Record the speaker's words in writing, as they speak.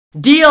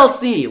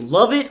DLC,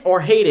 love it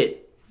or hate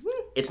it,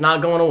 it's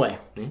not going away.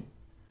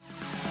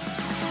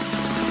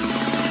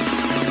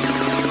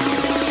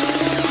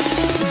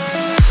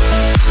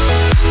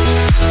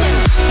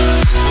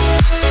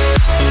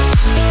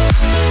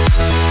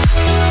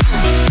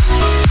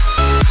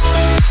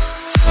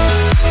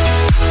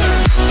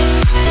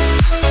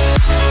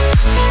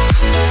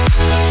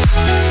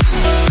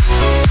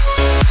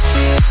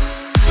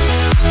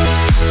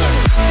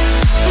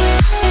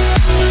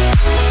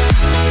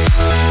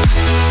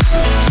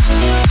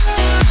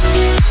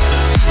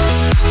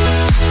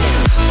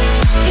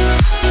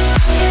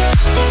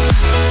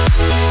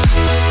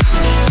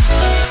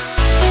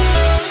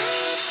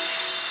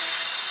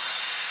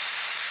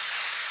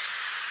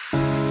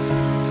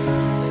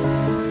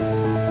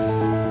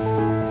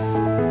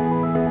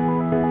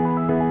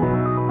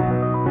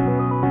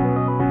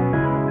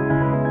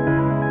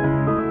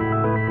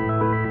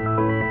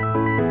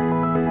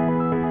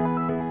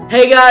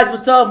 Hey guys,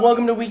 what's up?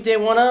 Welcome to Weekday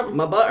 1-Up.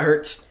 My butt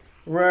hurts.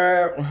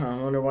 I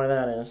wonder why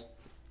that is.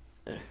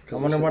 I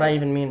wonder what I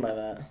even mean by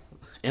that.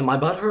 Am my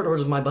butt hurt or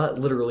does my butt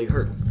literally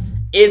hurt?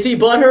 Is he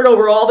butthurt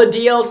over all the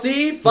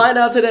DLC? Find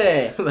out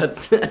today.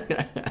 That's...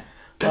 that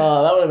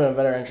would have been a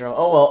better intro.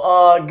 Oh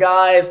well,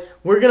 guys,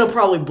 we're going to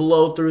probably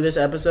blow through this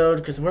episode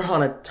because we're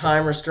on a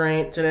time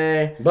restraint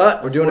today.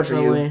 But we're doing it for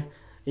you.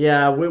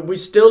 Yeah, we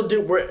still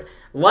do.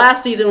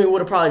 Last season, we would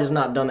have probably just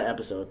not done the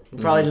episode.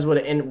 We probably just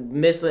would have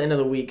missed the end of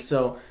the week,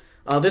 so...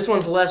 this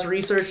one's less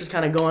research, just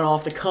kind of going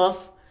off the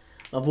cuff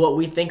of what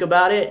we think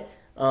about it.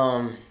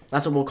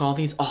 That's what we'll call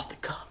these, off the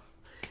cuff.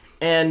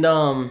 And,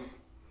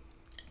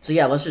 so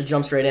yeah, let's just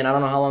jump straight in. I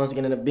don't know how long it's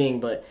going to end up being,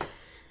 but...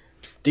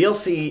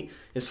 DLC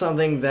is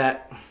something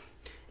that...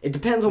 It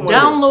depends on what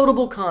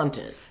downloadable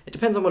content. It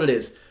depends on what it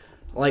is.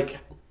 Like,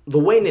 the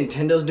way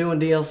Nintendo's doing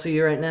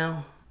DLC right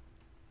now,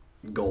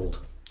 gold.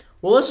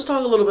 Well, let's just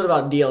talk a little bit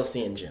about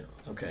DLC in general.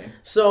 Okay.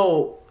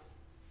 So,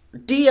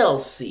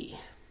 DLC...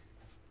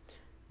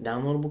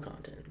 downloadable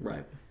content,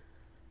 right,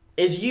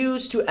 is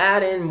used to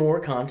add in more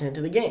content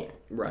to the game,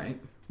 right,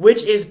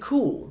 which is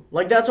cool.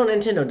 Like, that's what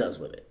Nintendo does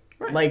with it,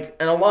 right. Like,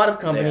 and a lot of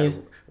companies,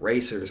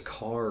 racers,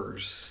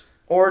 cars,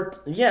 or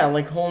yeah,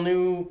 like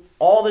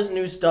all this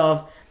new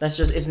stuff that's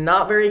just, it's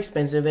not very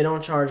expensive. They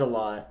don't charge a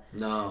lot.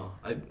 No,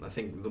 I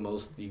think the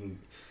most you can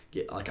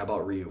get, like, I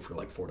bought Ryu for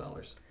like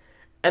 $4.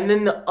 And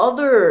then the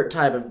other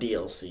type of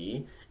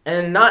DLC.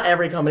 And not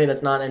every company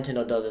that's not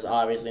Nintendo does this,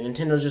 obviously.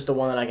 Nintendo's just the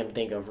one that I can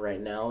think of right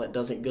now that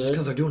does it good. Just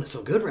because they're doing it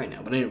so good right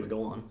now. But anyway,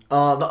 go on.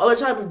 The other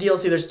type of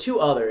DLC, there's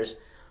two others.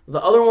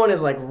 The other one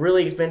is, like,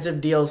 really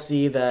expensive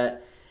DLC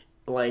that,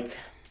 like...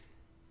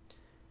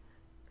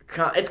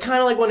 It's kind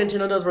of like what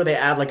Nintendo does where they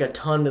add, like, a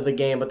ton to the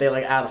game, but they,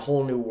 like, add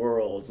whole new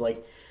worlds.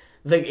 Like,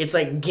 it's,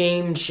 like,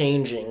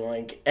 game-changing.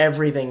 Like,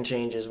 everything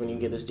changes when you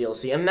get this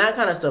DLC. And that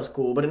kind of stuff's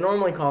cool, but it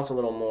normally costs a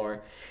little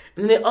more.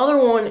 And the other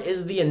one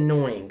is the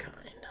annoying kind.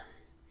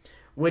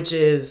 Which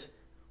is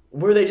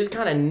where they just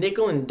kind of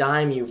nickel and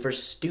dime you for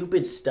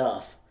stupid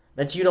stuff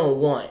that you don't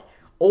want.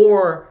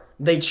 Or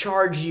they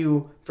charge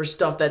you for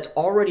stuff that's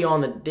already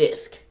on the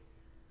disc.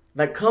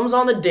 That comes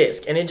on the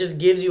disc, and it just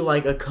gives you,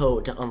 like, a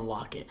code to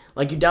unlock it.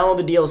 Like, you download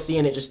the DLC,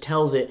 and it just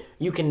tells it,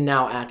 you can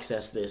now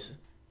access this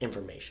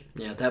information.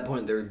 Yeah, at that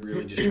point, they're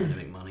really just trying to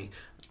make money.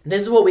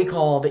 This is what we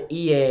call the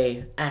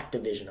EA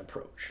Activision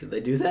approach. Did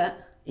they do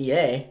that?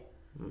 EA?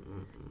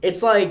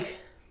 It's like...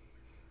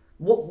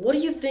 What do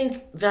you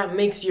think that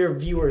makes your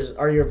viewers,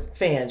 or your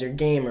fans, your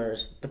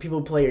gamers, the people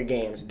who play your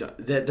games?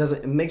 That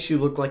doesn't... It makes you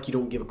look like you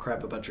don't give a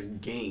crap about your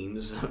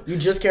games. You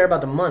just care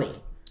about the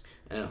money.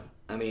 Yeah.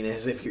 I mean,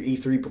 as if your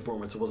E3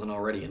 performance wasn't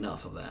already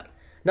enough of that.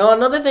 Now,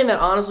 another thing that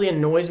honestly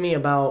annoys me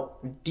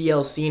about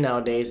DLC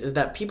nowadays is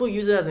that people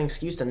use it as an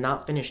excuse to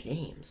not finish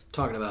games.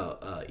 Talking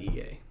about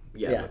EA.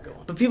 Yeah, go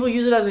on. But people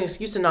use it as an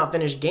excuse to not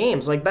finish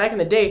games. Like, back in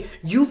the day,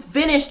 you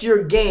finished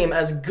your game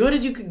as good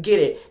as you could get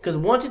it, because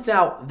once it's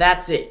out,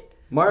 that's it.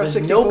 Mario There's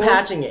 64? no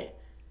patching it.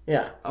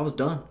 Yeah. I was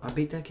done. I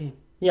beat that game.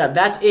 Yeah,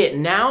 that's it.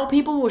 Now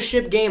people will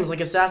ship games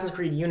like Assassin's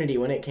Creed Unity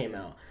when it came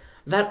out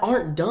that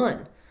aren't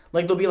done.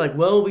 Like, they'll be like,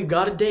 well, we've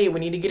got a date. We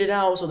need to get it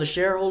out so the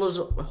shareholders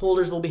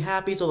will be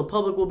happy, so the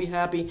public will be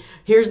happy.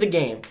 Here's the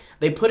game.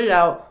 They put it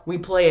out, we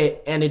play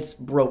it, and it's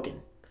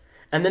broken.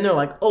 And then they're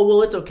like, oh,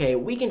 well, it's okay.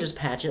 We can just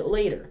patch it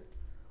later.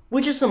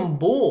 Which is some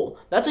bull.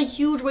 That's a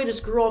huge way to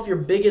screw off your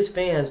biggest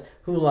fans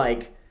who,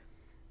 like...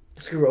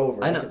 Screw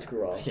over. I said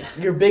screw off. Yeah.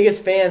 Your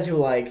biggest fans who,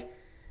 like,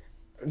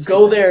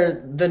 go there,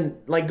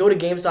 go to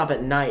GameStop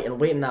at night and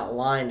wait in that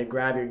line to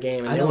grab your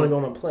game, and they want to go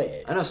in and play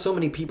it. I know so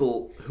many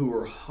people who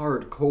are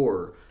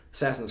hardcore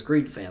Assassin's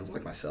Creed fans,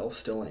 like myself,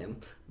 still am,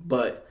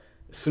 but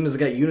as soon as they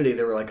got Unity,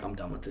 they were like, I'm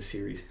done with this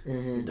series.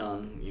 I'm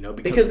done, you know,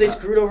 because they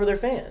screwed over their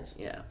fans.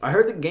 Yeah. I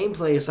heard the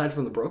gameplay, aside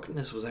from the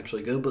brokenness, was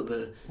actually good, but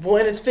Well,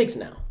 and it's fixed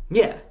now.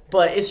 Yeah.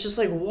 But it's just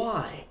like,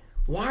 why?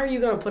 Why are you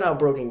going to put out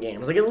broken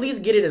games? Like, at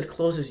least get it as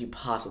close as you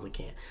possibly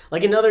can.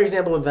 Like, another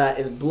example of that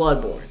is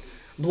Bloodborne.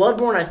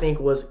 Bloodborne, I think,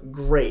 was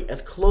great,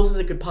 as close as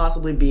it could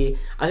possibly be.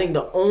 I think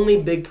the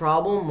only big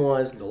problem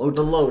was the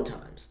load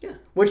times. Yeah.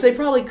 Which they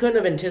probably couldn't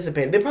have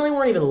anticipated. They probably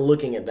weren't even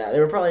looking at that. They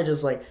were probably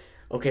just like,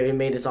 okay, we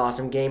made this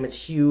awesome game. It's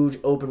huge,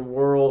 open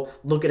world.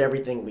 Look at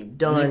everything we've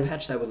done. They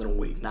patched that within a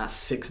week, not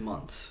 6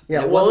 months.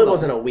 Yeah, well, it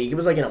wasn't a week. It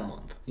was like in a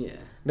month. Yeah.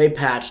 They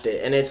patched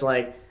it, and it's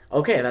like,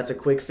 okay, that's a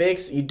quick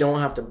fix. You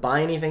don't have to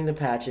buy anything to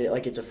patch it.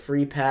 Like, it's a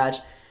free patch.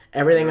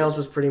 Everything else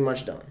was pretty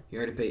much done. You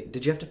already paid.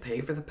 Did you have to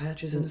pay for the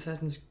patches in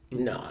Assassin's Creed?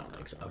 No, I don't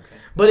think so. Okay.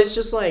 But it's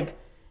just like,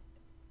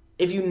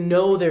 if you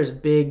know there's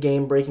big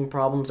game-breaking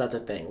problems, that's a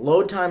thing.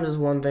 Load times is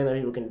one thing that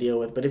people can deal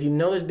with, but if you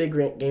know there's big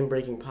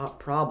game-breaking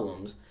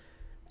problems,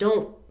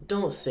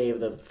 don't save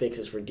the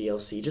fixes for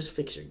DLC. Just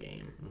fix your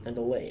game and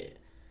delay it.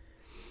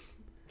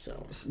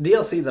 So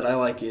DLC that I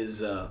like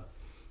is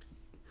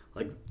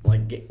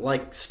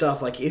like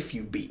stuff like if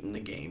you've beaten the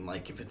game,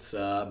 like if it's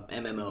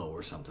MMO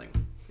or something,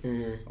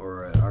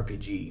 or an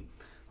RPG.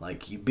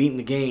 Like you've beaten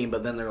the game,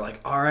 but then they're like,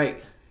 all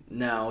right,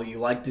 now you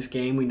like this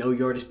game. We know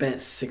you already spent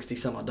 $60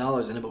 some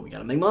odd in it, but we got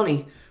to make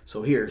money.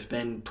 So here,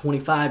 spend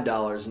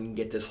 $25 and you can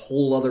get this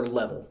whole other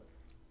level.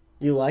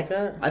 You like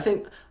that? I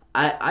think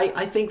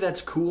I think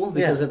that's cool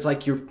because it's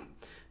like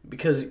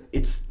because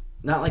it's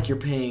not like you're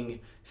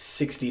paying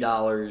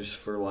 $60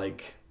 for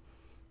like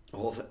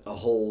a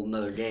whole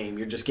another game.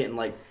 You're just getting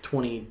like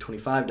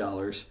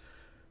 $25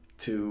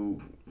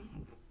 to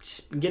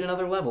just get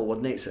another level.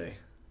 What'd Nate say?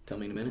 Tell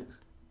me in a minute.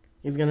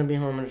 He's gonna be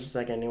home in just a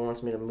second. He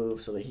wants me to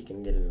move so that he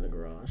can get into the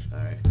garage.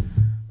 All right.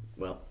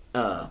 Well,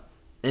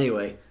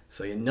 anyway,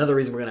 so another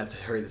reason we're gonna have to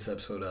hurry this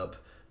episode up,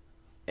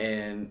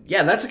 and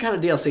yeah, that's the kind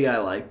of DLC I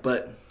like.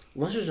 But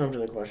let's just jump to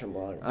the question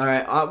blog. All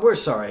right, we're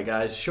sorry,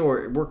 guys.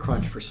 Sure, we're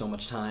crunched for so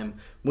much time.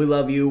 We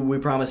love you. We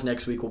promise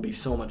next week will be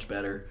so much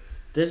better.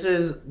 This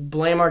is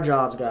blame our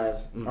jobs,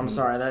 guys. I'm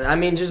sorry.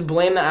 Just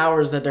blame the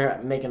hours that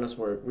they're making us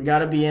work. We got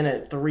to be in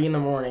at 3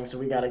 a.m, so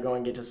we got to go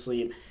and get to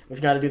sleep.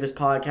 We've got to do this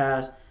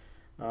podcast.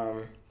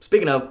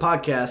 Speaking of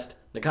podcast,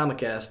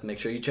 Nakamacast, make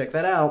sure you check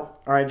that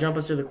out. All right, jump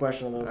us through the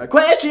question of the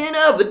question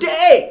of the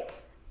day.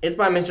 It's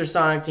by Mr.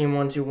 Sonic Team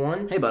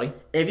 121. Hey, buddy.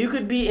 If you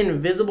could be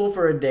invisible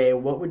for a day,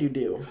 what would you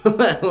do?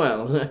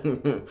 Well,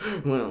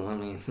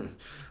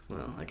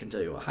 I can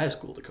tell you what high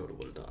school Dakota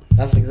would have done.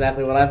 That's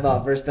exactly what I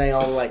thought. First thing, I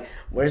was like,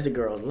 where's the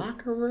girls'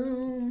 locker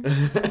room?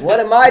 What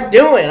am I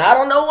doing? I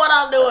don't know what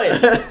I'm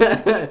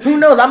doing. Who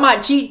knows? I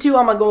might cheat, too.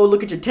 I might go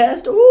look at your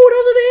test. Ooh, those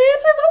are the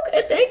answers.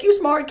 Okay, thank you,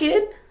 smart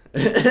kid.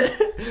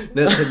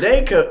 Now,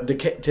 today,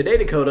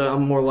 Dakota,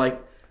 I'm more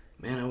like,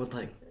 man, I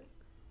would,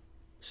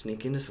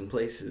 sneak into some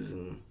places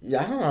and...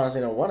 Yeah, I don't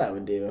honestly know what I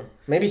would do.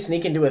 Maybe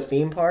sneak into a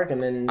theme park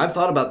and then... I've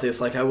thought about this.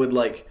 I would,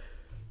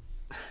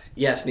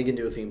 yeah, sneak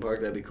into a theme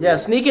park. That'd be cool. Yeah,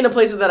 sneak into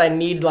places that I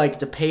need,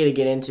 to pay to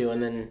get into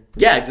and then...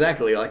 Yeah,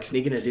 exactly.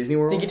 Sneak into Disney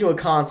World. Sneak into a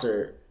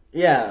concert.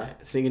 Yeah.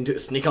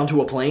 Sneak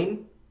onto a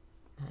plane.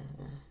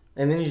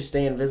 And then you just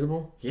stay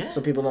invisible? Yeah.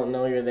 So people don't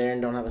know you're there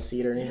and don't have a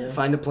seat or anything? Yeah,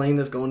 find a plane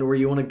that's going to where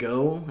you want to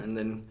go, and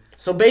then...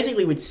 So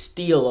basically we'd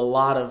steal a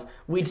lot of...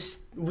 We'd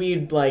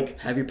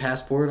have your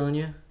passport on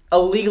you?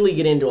 Illegally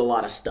get into a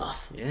lot of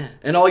stuff. Yeah.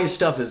 And all your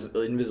stuff is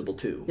invisible,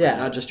 too. Yeah.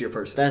 Not just your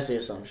person. That's the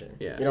assumption.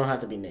 Yeah. You don't have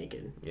to be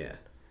naked. Yeah.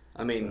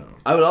 I mean,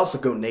 I would also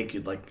go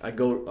naked. I'd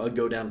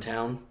go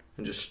downtown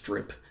and just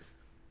strip.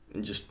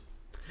 And just...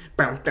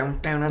 That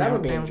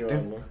would be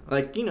enjoyable.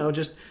 I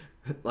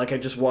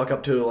just walk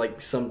up to,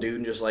 some dude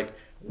and just,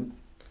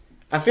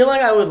 I feel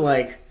like I would,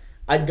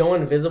 I'd go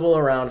invisible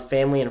around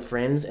family and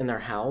friends in their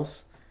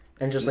house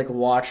and just,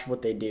 watch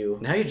what they do.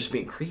 Now you're just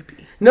being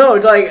creepy. No,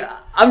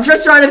 I'm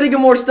just trying to think of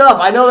more stuff.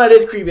 I know that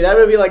is creepy. That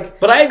would be,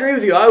 But I agree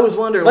with you. I always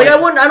wonder, I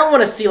don't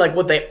want to see,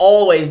 what they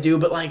always do,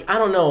 but, I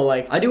don't know,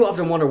 I do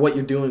often wonder what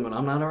you're doing when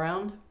I'm not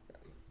around.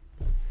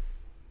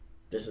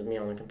 This is me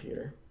on the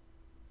computer.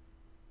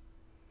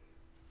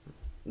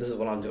 This is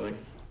what I'm doing.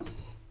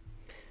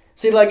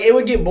 See, it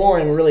would get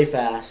boring really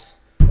fast,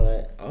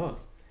 but...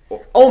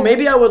 Oh,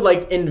 maybe I would,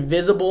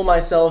 invisible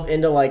myself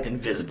into,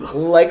 Invisible.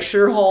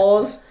 lecture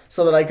halls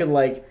so that I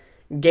could,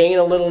 gain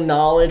a little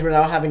knowledge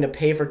without having to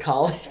pay for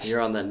college. You're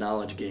on that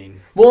knowledge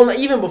gain. Well,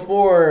 even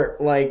before,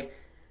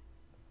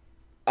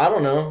 I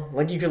don't know,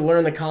 you could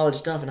learn the college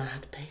stuff and not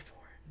have to pay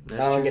for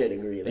it. I don't get a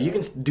degree, though. You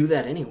can do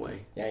that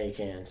anyway. Yeah, you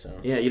can, so...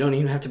 Yeah, you don't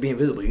even have to be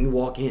invisible. You can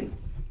walk in.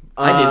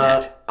 I did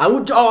that.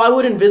 I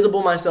would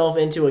invisible myself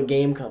into a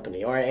game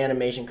company or an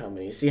animation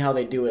company. See how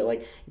they do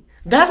it.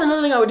 That's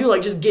another thing I would do.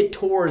 Just get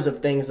tours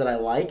of things that I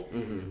like,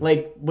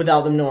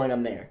 without them knowing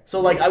I'm there.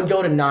 So I would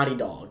go to Naughty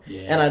Dog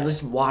and I'd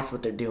just watch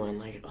what they're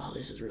doing. Oh,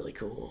 this is really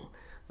cool.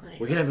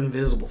 We could have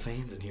invisible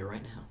fans in here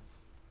right now.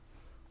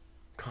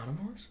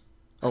 Carnivores?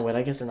 Oh wait,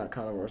 I guess they're not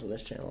carnivores on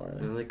this channel, are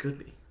they? No, they could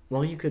be.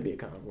 Well, you could be a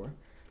carnivore.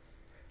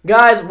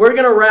 Guys, we're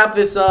going to wrap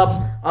this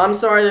up. I'm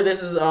sorry that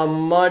this is a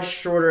much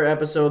shorter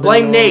episode than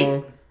Blame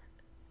normal. Nate.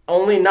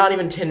 Only not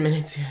even 10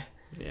 minutes yet.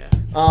 Yeah.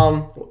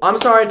 I'm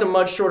sorry it's a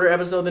much shorter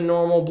episode than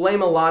normal.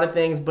 Blame a lot of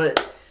things,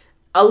 but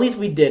at least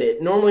we did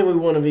it. Normally we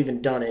wouldn't have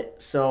even done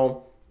it.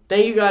 So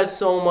Thank you guys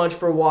so much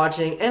for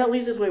watching, and at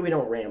least this way we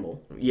don't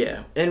ramble.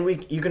 Yeah, and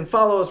you can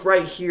follow us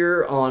right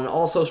here on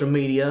all social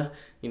media.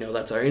 You know,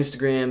 that's our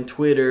Instagram,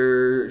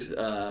 Twitter,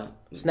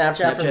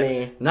 Snapchat for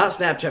me. Not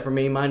Snapchat for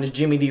me. Mine is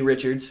Jimmy D.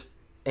 Richards.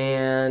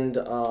 And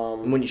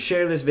when you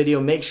share this video,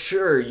 make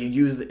sure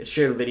you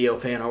share the video,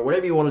 fan art,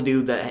 whatever you want to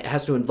do that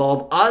has to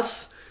involve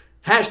us.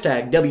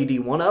 Hashtag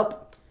WD1UP.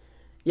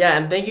 Yeah,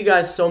 and thank you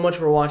guys so much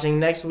for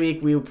watching. Next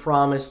week, we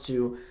promise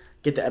to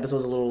get the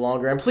episodes a little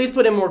longer. And please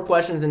put in more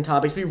questions and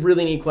topics. We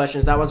really need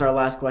questions. That was our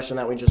last question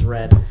that we just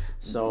read.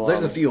 So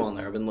there's a few on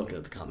there. I've been looking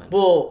at the comments.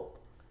 Well,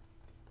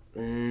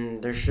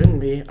 there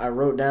shouldn't be. I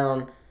wrote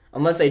down,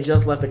 unless they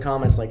just left the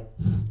comments like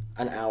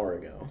an hour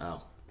ago.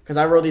 Oh. Because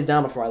I wrote these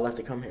down before I left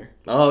to come here.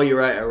 Oh, you're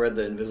right. I read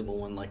the invisible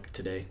one like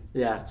today.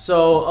 Yeah.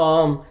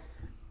 So,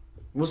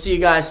 we'll see you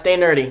guys. Stay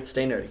nerdy.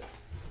 Stay nerdy.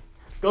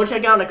 Go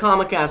check out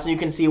Nakamacast so you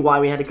can see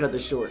why we had to cut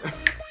this short.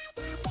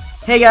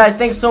 Hey guys,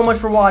 thanks so much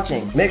for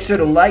watching. Make sure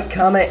to like,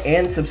 comment,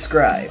 and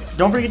subscribe.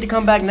 Don't forget to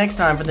come back next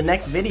time for the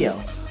next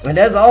video. And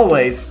as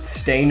always,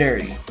 stay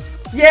nerdy.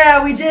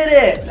 Yeah, we did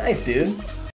it! Nice, dude.